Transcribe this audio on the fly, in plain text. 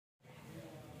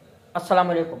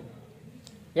Assalamu alaikum.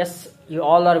 Yes, you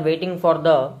all are waiting for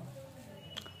the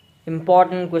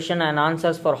important question and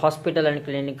answers for hospital and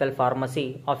clinical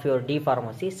pharmacy of your D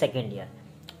pharmacy second year.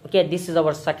 Okay, this is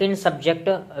our second subject.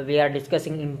 We are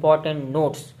discussing important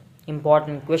notes,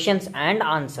 important questions and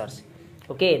answers.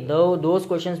 Okay, though those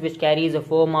questions which carries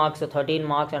 4 marks, 13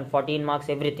 marks and 14 marks,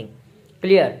 everything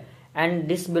clear. And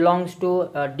this belongs to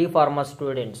D pharma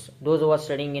students, those who are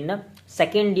studying in a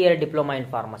second year diploma in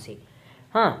pharmacy.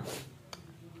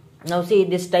 Now see,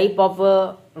 this type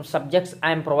of subjects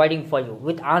I am providing for you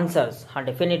with answers,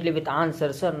 definitely with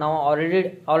answers. Now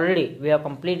already we have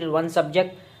completed one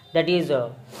subject, that is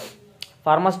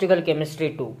pharmaceutical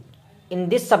chemistry 2. In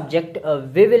this subject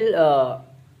we will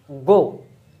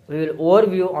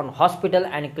overview on hospital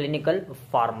and clinical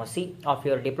pharmacy of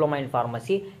your diploma in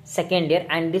pharmacy second year,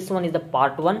 and this one is the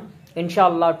part 1.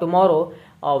 Inshallah tomorrow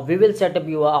we will set up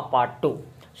you a part 2.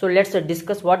 So let's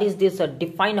discuss what is this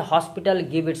define hospital,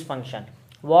 give its function.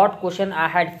 What question I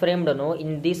had framed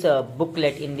in this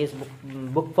booklet, in this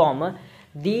book form.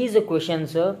 These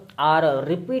questions are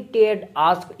repeated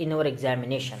asked in our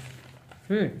examination.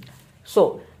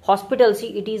 So hospital,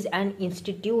 see, it is an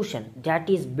institution that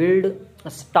is built,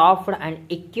 staffed and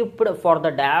equipped for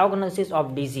the diagnosis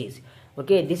of disease.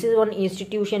 Okay, this is one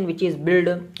institution which is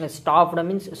built, staffed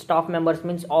means staff members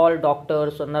means all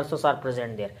doctors or nurses are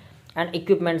present there, and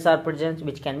equipments are present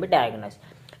which can be diagnosed.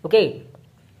 Okay,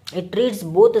 it treats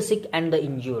both the sick and the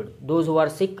injured. Those who are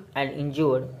sick and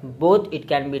injured, both it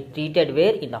can be treated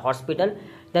where? In the hospital.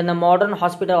 Then the modern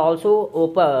hospital also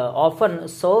often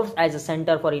serves as a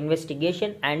center for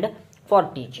investigation and for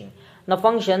teaching. The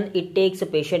function, it takes a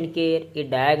patient care, it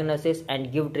diagnoses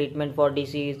and give treatment for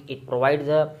disease, it provides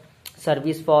a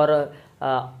service for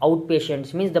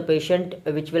outpatients, means the patient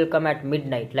which will come at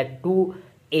midnight like 2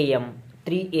 a.m.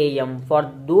 3 a.m.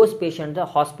 For those patients, the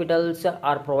hospitals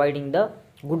are providing the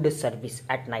good service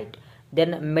at night.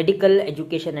 Then medical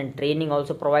education and training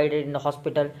also provided in the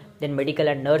hospital. Then medical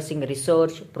and nursing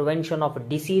research, prevention of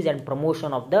disease and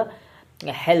promotion of the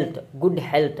health, good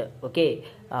health. Okay,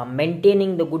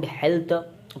 maintaining the good health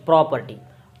property.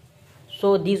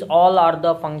 So these all are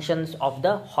the functions of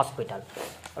the hospital.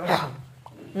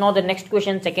 Now the next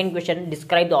question, second question,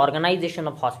 describe the organization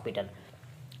of hospital.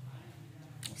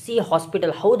 See,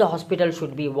 hospital, how the hospital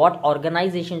should be, what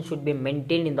organization should be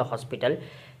maintained in the hospital.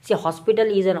 See, hospital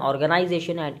is an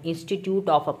organization and institute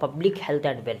of a public health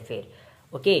and welfare.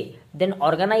 Okay, then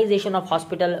organization of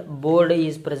hospital board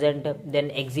is present, then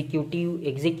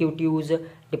executives,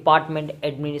 department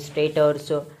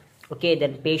administrators, okay,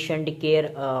 then patient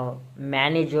care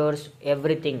managers,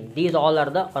 everything, these all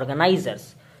are the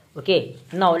organizers. Okay,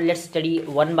 now let's study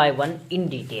one by one in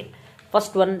detail.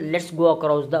 First one, let's go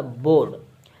across the board.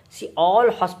 See, all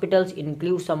hospitals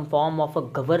include some form of a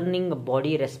governing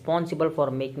body responsible for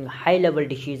making high-level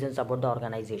decisions about the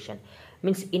organization.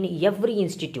 Means in every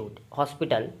institute,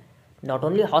 hospital, not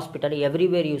only hospital,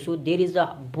 everywhere you see, there is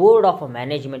a board of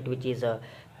management which is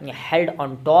held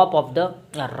on top of the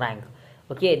rank.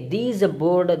 Okay, these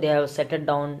board, they have set it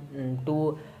down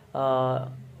to,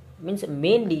 means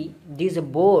mainly these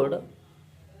board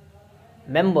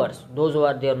members, those who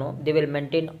are there, they will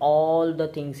maintain all the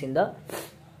things in the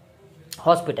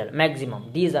hospital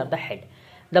maximum. These are the head.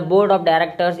 The board of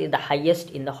directors is the highest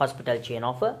in the hospital chain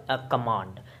of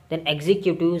command. Then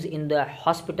executives in the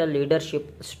hospital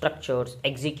leadership structures,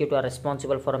 executive are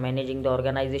responsible for managing the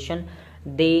organization.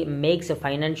 They makes a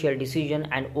financial decision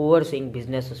and overseeing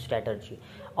business strategy.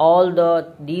 All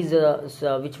these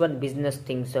which one business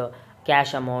things,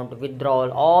 cash amount,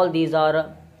 withdrawal, all these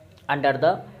are under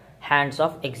the hands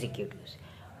of executives.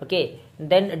 Okay,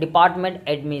 then department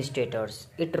administrators,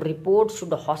 it reports to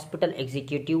the hospital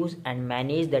executives and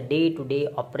manage the day-to-day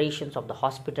operations of the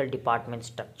hospital department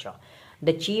structure.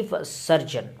 The chief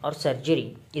surgeon or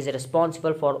surgery is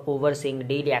responsible for overseeing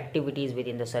daily activities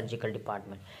within the surgical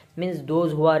department. Means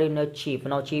those who are in a chief,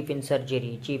 now chief in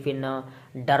surgery, chief in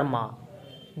derma,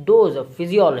 those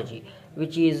physiology,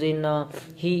 which is in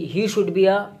he should be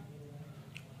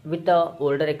with a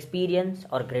older experience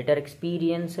or greater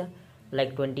experience,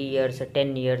 like 20 years,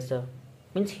 10 years,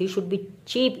 means he should be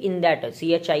chief in that,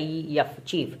 CHIEF,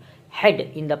 chief, head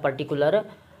in the particular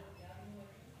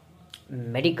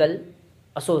medical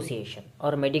association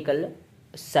or medical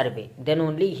survey. Then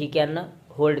only he can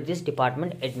hold this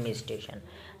department administration.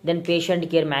 Then patient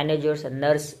care managers,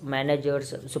 nurse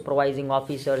managers, supervising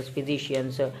officers,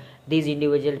 physicians, these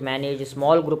individuals manage a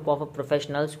small group of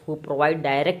professionals who provide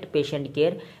direct patient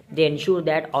care. They ensure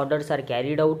that orders are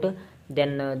carried out.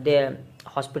 Then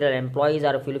hospital employees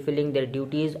are fulfilling their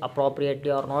duties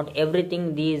appropriately or not,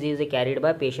 everything these is carried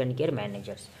by patient care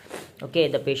managers. Okay,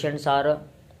 the patients are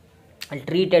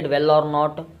treated well or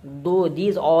not, though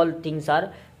these all things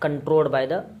are controlled by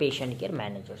the patient care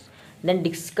managers. Then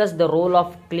discuss the role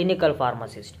of clinical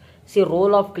pharmacist. See,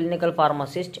 role of clinical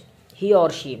pharmacist, he or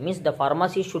she means the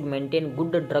pharmacist should maintain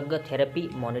good drug therapy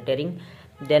monitoring,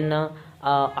 then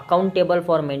accountable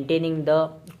for maintaining the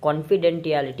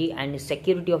confidentiality and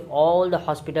security of all the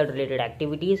hospital related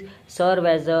activities, serve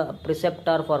as a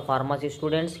preceptor for pharmacy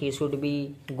students. He should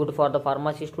be good for the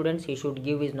pharmacy students, he should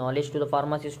give his knowledge to the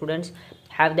pharmacy students,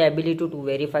 have the ability to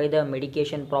verify the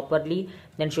medication properly,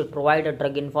 then should provide a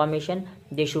drug information,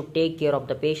 they should take care of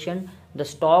the patient, the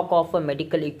stock of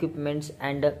medical equipments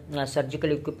and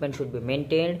surgical equipment should be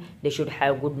maintained, they should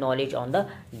have good knowledge on the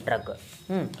drug.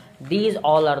 These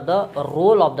all are the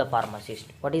role of the pharmacist.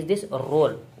 What is this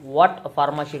role? What a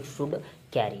pharmacist should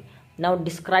carry. Now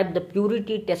describe the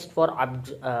purity test for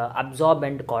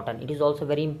absorbent cotton. It is also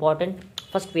very important.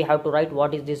 First we have to write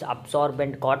what is this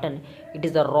absorbent cotton. It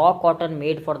is the raw cotton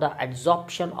made for the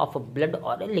absorption of a blood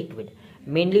or a liquid,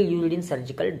 mainly used in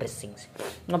surgical dressings.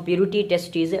 Now purity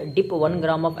test is dip 1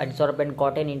 gram of absorbent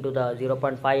cotton into the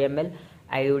 0.5 ml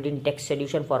iodine text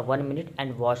solution for 1 minute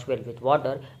and wash well with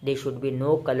water. There should be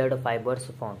no colored fibers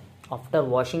found. After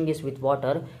washing this with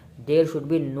water, there should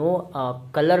be no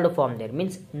colored form there,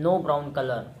 means no brown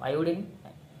color. Iodine,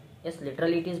 yes,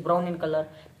 literally it is brown in color.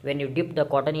 When you dip the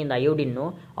cotton in the iodine,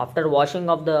 no, after washing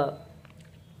of the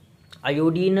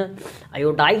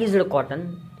iodized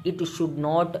cotton, it should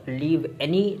not leave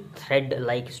any thread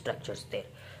like structures there.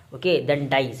 Okay, then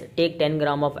dyes. Take 10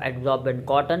 gram of absorbent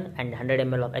cotton and 100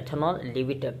 ml of ethanol, leave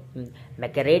it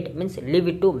macerate, means leave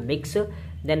it to mix,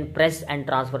 then press and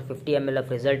transfer 50 ml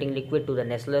of resulting liquid to the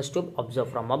Nestler's tube.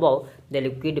 Observe from above, the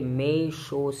liquid may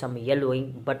show some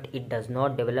yellowing, but it does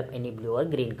not develop any blue or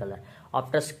green color.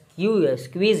 After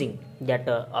squeezing that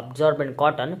absorbent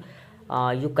cotton,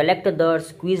 you collect the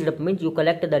squeezed up, means you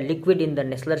collect the liquid in the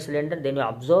Nestler cylinder, then you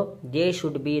observe they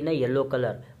should be in a yellow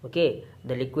color. Okay,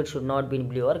 the liquid should not be in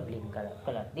blue or green color.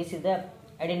 This is the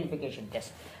identification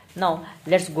test. Now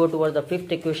let's go towards the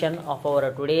fifth equation of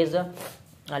our today's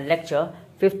lecture.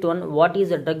 Fifth one, what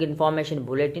is a drug information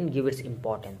bulletin? Give its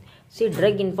importance. See,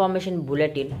 drug information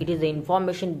bulletin, it is the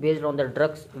information based on the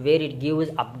drugs where it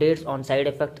gives updates on side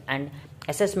effects and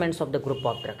assessments of the group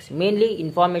of drugs. Mainly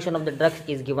information of the drugs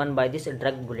is given by this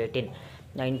drug bulletin,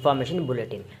 information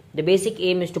bulletin. The basic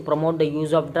aim is to promote the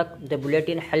use of drug. The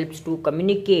bulletin helps to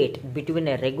communicate between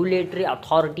a regulatory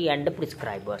authority and the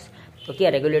prescribers.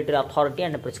 Okay, regulatory authority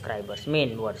and the prescribers,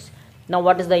 main words. Now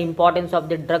what is the importance of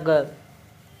the drug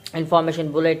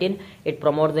information bulletin? It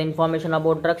promotes the information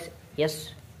about drugs,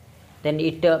 yes. Then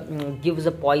it gives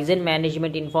a poison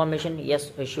management information,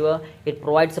 yes, sure. It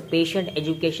provides a patient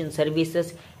education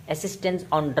services, assistance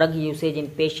on drug usage in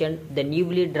patient. The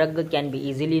newly drug can be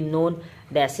easily known.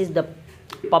 They assist the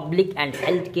public and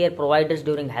healthcare providers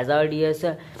during hazardous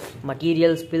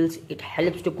material spills. It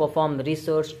helps to perform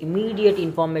research, immediate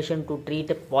information to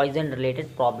treat poison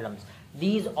related problems.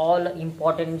 These all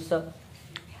importance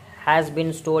has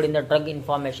been stored in the drug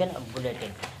information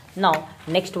bulletin. Now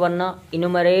next one,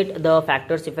 enumerate the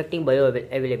factors affecting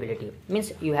bioavailability,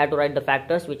 means you have to write the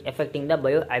factors which affecting the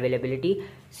bioavailability.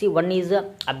 See, one is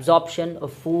absorption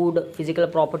of food, physical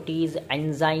properties,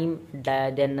 enzyme,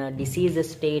 then disease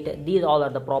state. These all are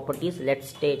the properties. Let's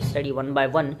study one by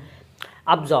one.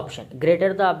 Absorption,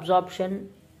 greater the absorption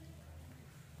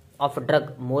of a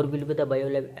drug, more will be the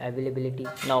bioavailability.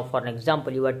 Now for an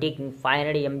example, you are taking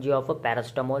 500 mg of a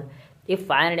paracetamol. If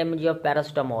 500 mg of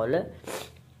paracetamol,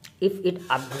 if it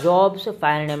absorbs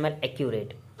 500 ml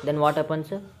accurate, then what happens?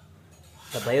 The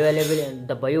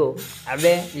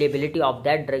bioavailability of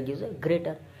that drug is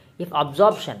greater. If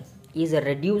absorption is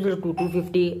reduced to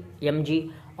 250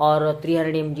 mg or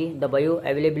 300 mg, the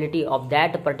bioavailability of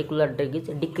that particular drug is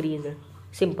decreased.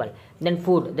 Simple. Then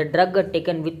food, the drug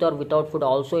taken with or without food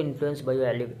also influence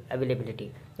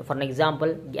bioavailability. For an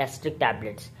example, gastric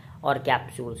tablets or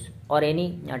capsules or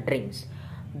any drinks,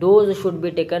 those should be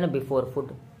taken before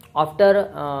food. After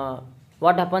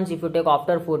what happens if you take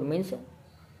after food, means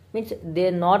they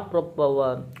not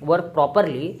work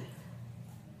properly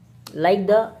like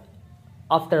the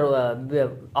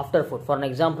after food. For an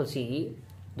example, see,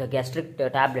 the gastric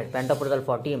tablet pantoprazole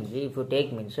 40 mg, if you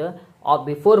take means or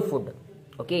before food,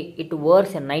 okay, it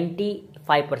works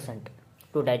 95%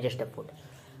 to digest the food.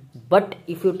 But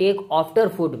if you take after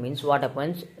food, means what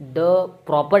happens, the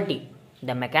property,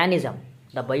 the mechanism,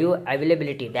 the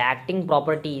bioavailability, the acting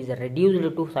property is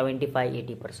reduced to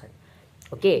 75-80%.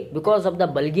 Okay, because of the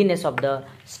bulginess of the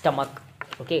stomach,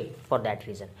 Okay, for that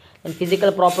reason. And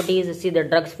physical properties, see the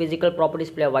drugs physical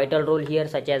properties play a vital role here,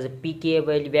 such as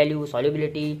pK value,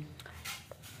 solubility,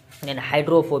 then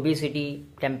hydrophobicity,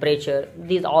 temperature.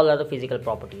 These all are the physical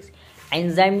properties.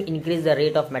 Enzyme increase the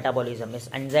rate of metabolism. Is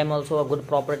enzyme also a good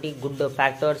property, good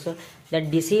factors?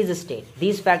 Then disease state,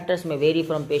 these factors may vary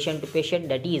from patient to patient.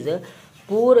 That is,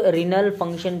 poor renal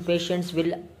function patients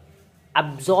will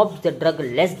absorb the drug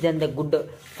less than the good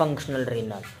functional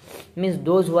renal. Means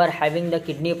those who are having the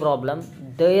kidney problem,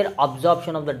 their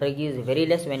absorption of the drug is very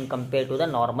less when compared to the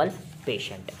normal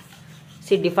patient.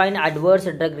 See, define adverse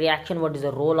drug reaction. What is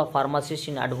the role of pharmacist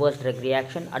in adverse drug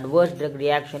reaction? Adverse drug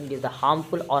reaction is the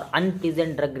harmful or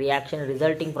unpleasant drug reaction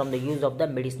resulting from the use of the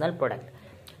medicinal product.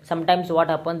 Sometimes what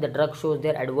happens, the drug shows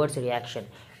their adverse reaction.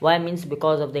 Why? Means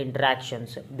because of the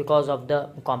interactions, because of the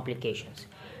complications.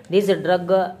 This drug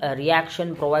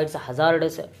reaction provides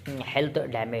hazardous health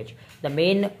damage. The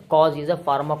main cause is a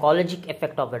pharmacologic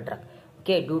effect of the drug.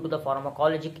 Okay, due to the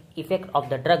pharmacologic effect of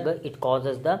the drug, it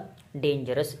causes the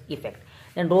dangerous effect.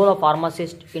 Then role of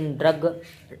pharmacist in drug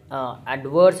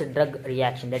adverse drug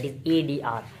reaction, that is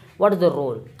ADR. What is the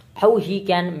role? How he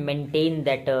can maintain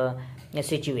that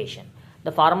situation?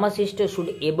 The pharmacist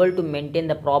should able to maintain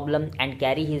the problem and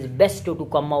carry his best to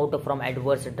come out from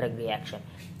adverse drug reaction.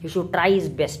 He should try his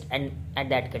best and at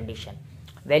that condition.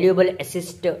 Valuable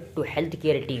assist to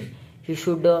healthcare team. He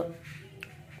should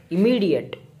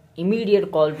immediate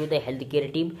call to the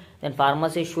healthcare team. Then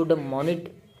pharmacist should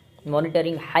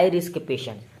monitoring high risk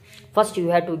patients. First you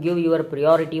have to give your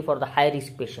priority for the high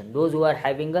risk patient. Those who are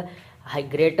having a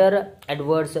greater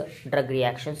adverse drug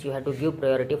reactions, you have to give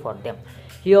priority for them.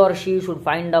 He or she should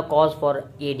find the cause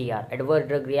for ADR, adverse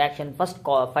drug reaction. First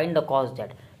find the cause,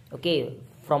 that okay,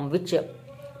 from which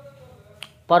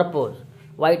purpose,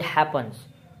 why it happens,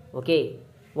 okay,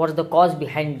 what's the cause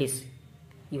behind this,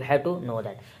 you have to know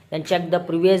that. Then check the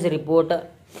previous report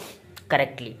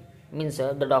correctly. Means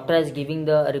the doctor is giving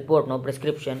the report, no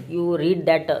prescription, you read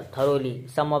that thoroughly.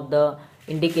 Some of the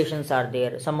indications are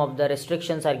there, some of the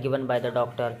restrictions are given by the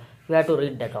doctor, you have to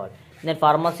read that all. Then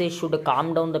pharmacist should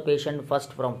calm down the patient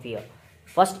first from fear.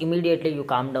 First immediately you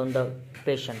calm down the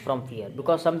patient from fear,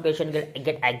 because some patient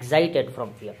get excited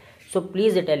from fear. So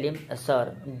please tell him,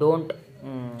 sir, don't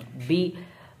be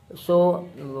so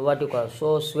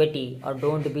so sweaty, or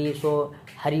don't be so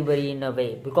hurry in a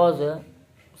way, because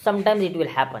sometimes it will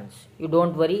happen. You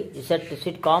don't worry,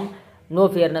 sit calm, no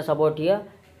fearness about here,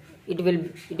 it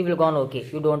will gone okay,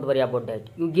 you don't worry about that.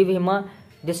 You give him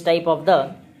this type of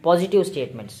the positive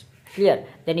statements, clear.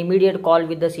 Then immediate call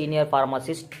with the senior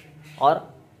pharmacist or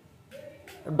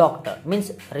doctor,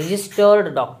 means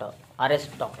registered doctor, RS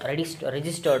doctor,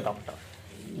 registered doctor.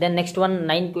 Then next one,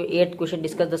 8th question,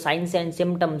 discuss the signs and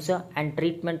symptoms and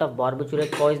treatment of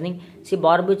barbiturate poisoning. See,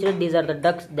 barbiturate, these are the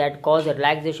drugs that cause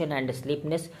relaxation and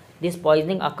sleepiness. This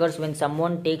poisoning occurs when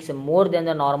someone takes more than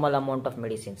the normal amount of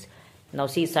medicines. Now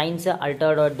see, signs,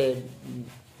 altered or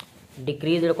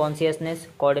decreased consciousness,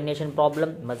 coordination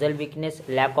problem, muscle weakness,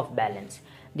 lack of balance.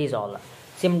 These all are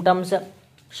symptoms: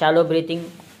 shallow breathing,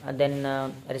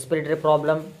 then respiratory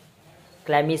problem,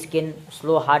 clammy skin,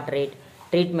 slow heart rate.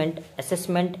 Treatment,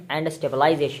 assessment and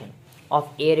stabilization of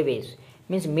airways,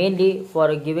 means mainly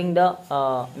for giving the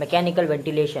mechanical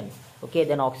ventilation, okay,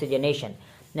 then oxygenation,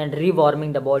 then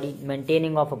rewarming the body,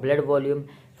 maintaining of a blood volume.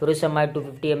 Furosemide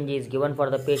 250 mg is given for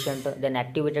the patient. Then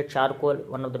activated charcoal,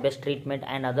 one of the best treatment,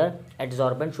 and other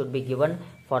adsorbent should be given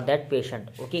for that patient,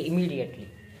 okay, immediately.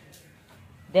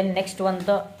 Then next one,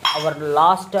 our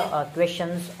last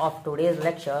questions of today's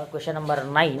lecture, question number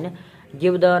 9.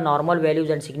 Give the normal values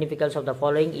and significance of the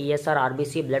following: ESR,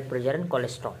 RBC, blood pressure and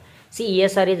cholesterol. See,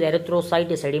 ESR is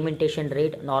erythrocyte sedimentation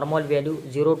rate. Normal value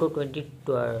 0 to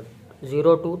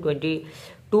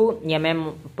 22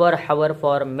 mm per hour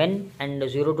for men and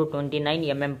 0 to 29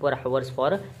 mm per hour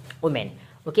for women.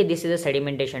 Okay, this is the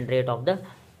sedimentation rate of the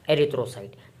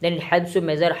erythrocyte. Then it helps to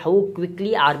measure how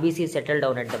quickly RBC settle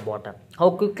down at the bottom.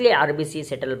 How quickly RBC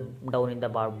settle down in the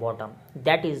bottom.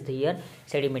 That is the here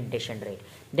sedimentation rate.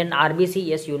 Then RBC,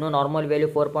 yes, you know, normal value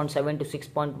 4.7 to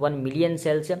 6.1 million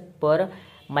cells per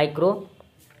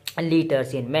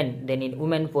microliters in men. Then in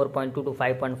women 4.2 to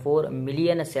 5.4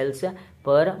 million cells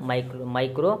per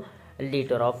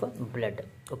microliter of blood.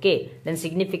 Okay, then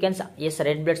significance, yes,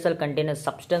 red blood cell contain a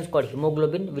substance called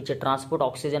hemoglobin which transport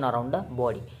oxygen around the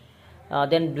body.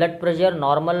 Then blood pressure,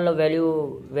 normal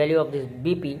value of this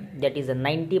BP, that is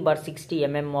 90/60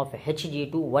 mm of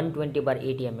Hg to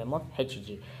 120/80 mm of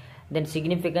Hg. Then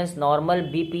significance, normal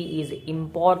BP is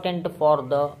important for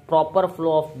the proper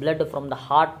flow of blood from the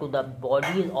heart to the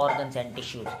body's organs and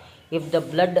tissues. If the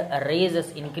blood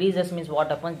increases means what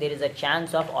happens? There is a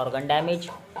chance of organ damage,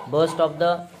 burst of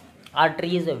the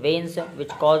arteries, veins, which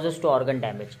causes to organ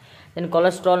damage. Then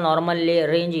cholesterol normally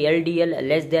range LDL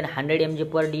less than 100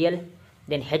 mg per dl,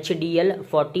 then HDL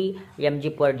 40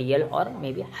 mg per dl or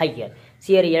maybe higher.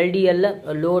 See here,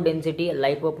 LDL low density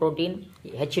lipoprotein,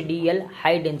 HDL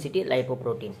high density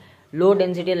lipoprotein. Low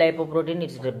density lipoprotein,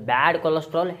 it is a bad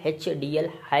cholesterol.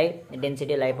 HDL high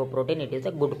density lipoprotein, it is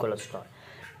a good cholesterol.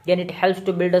 Then it helps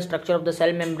to build the structure of the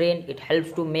cell membrane. It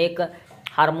helps to make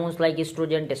hormones like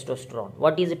estrogen, testosterone.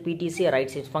 What is a PTC?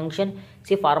 Writes its function.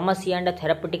 See, pharmacy and a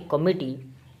therapeutic committee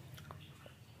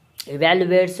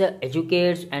evaluates,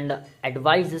 educates and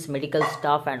advises medical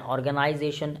staff and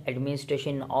organization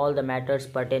administration in all the matters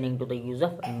pertaining to the use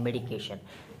of medication.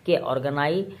 Okay,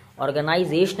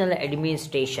 organizational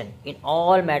administration in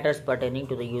all matters pertaining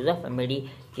to the use of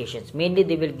medications. Mainly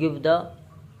they will give the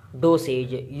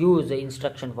dosage, use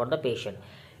instruction for the patient.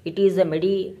 It is a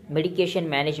medication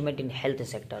management in health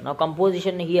sector. Now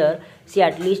composition here, see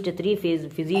at least 3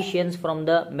 physicians from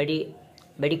the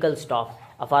medical staff,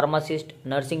 a pharmacist,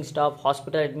 nursing staff,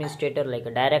 hospital administrator like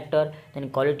a director, then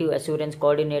quality assurance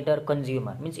coordinator,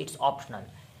 consumer, means it's optional.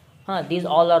 These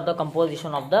all are the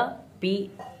composition of the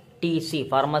PTC,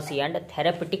 pharmacy and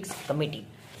therapeutics committee.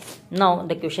 Now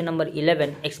the question number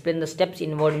 11, explain the steps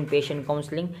involved in patient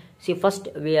counseling. See, first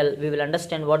we will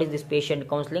understand what is this patient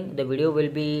counseling. The video will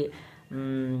be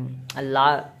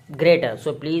greater,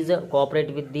 so please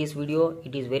cooperate with this video.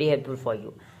 It is very helpful for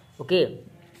you. Okay,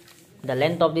 the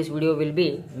length of this video will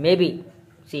be maybe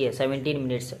 17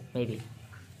 minutes, maybe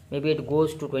it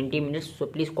goes to 20 minutes, so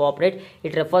please cooperate.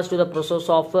 It refers to the process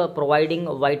of providing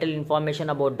vital information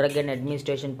about drug and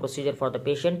administration procedure for the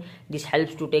patient. This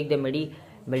helps to take the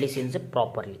medicines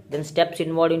properly. Then steps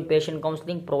involved in patient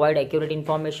counseling: provide accurate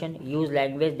information, use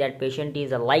language that patient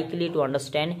is likely to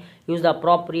understand, use the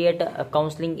appropriate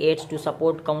counseling aids to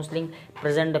support counseling,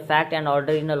 present the fact and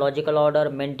order in a logical order,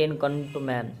 maintain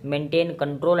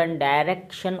control and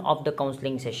direction of the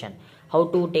counseling session. How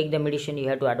to take the medicine, you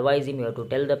have to advise him, you have to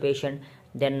tell the patient.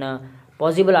 Then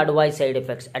possible advice side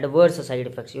effects, adverse side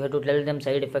effects, you have to tell them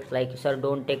side effects like, sir,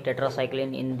 don't take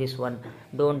tetracycline in this one,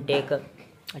 don't take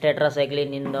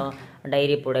tetracycline in the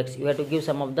dairy products. You have to give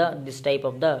some of this type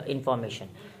of the information.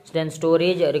 So then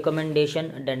storage,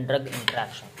 recommendation, then drug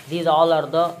interaction. These all are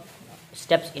the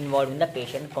steps involved in the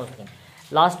patient counseling.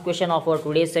 Last question of our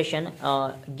today's session,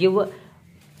 give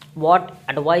what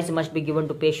advice must be given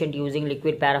to patient using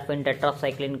liquid paraffin,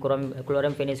 tetracycline,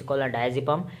 chloramphenicol and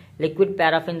diazepam. Liquid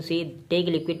paraffin, see, take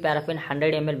liquid paraffin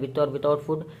 100 ml with or without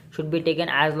food, should be taken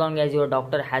as long as your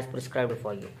doctor has prescribed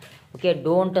for you. Okay,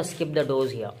 don't skip the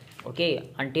dose here, okay,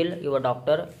 until your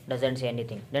doctor doesn't say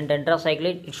anything. Then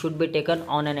tetracycline, it should be taken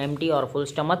on an empty or full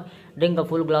stomach. Drink a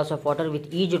full glass of water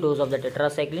with each dose of the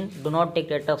tetracycline. Do not take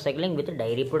tetracycline with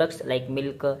dairy products like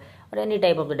milk or any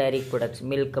type of the dairy products,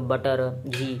 milk, butter,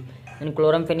 ghee. In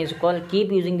chloramphenicol,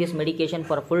 keep using this medication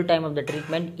for a full time of the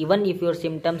treatment, even if your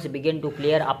symptoms begin to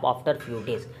clear up after few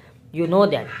days. You know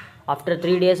that after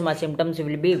 3 days my symptoms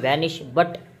will be vanished,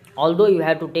 but although you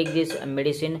have to take this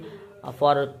medicine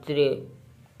for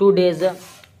 2 days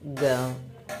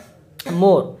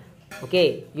more,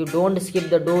 okay, you don't skip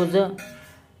the dose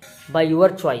by your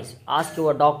choice. Ask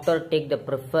your doctor, take the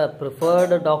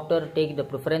preferred doctor, take the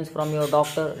preference from your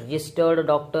doctor, registered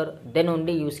doctor, then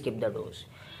only you skip the dose.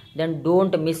 Then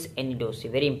don't miss any dose,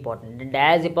 very important. The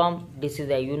diazepam, this is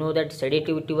you know that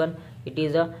sedative one, it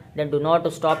is then do not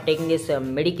stop taking this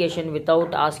medication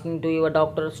without asking to your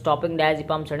doctor. Stopping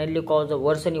diazepam suddenly cause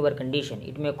worsen your condition.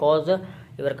 It may cause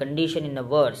your condition in a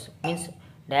worse. Means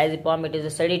diazepam, it is a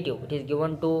sedative. It is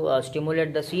given to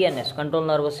stimulate the CNS, control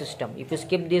nervous system. If you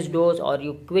skip this dose or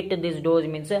you quit this dose,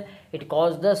 means it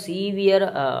causes the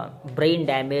severe brain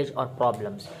damage or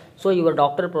problems. So your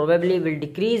doctor probably will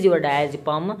decrease your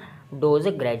diazepam dose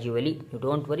gradually. You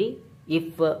don't worry.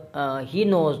 If he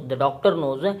knows, the doctor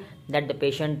knows that the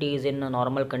patient is in a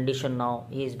normal condition now,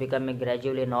 he is becoming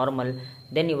gradually normal,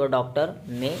 then your doctor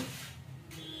may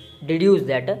reduce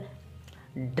that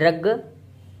drug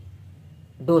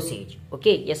dosage.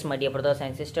 Okay, yes my dear brothers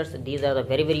and sisters, these are the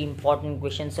very very important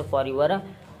questions for your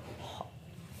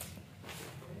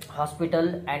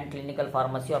hospital and clinical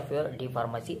pharmacy of your D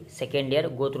pharmacy second year.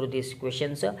 Go through these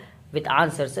questions with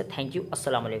answers. Thank you.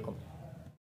 Assalamu alaikum.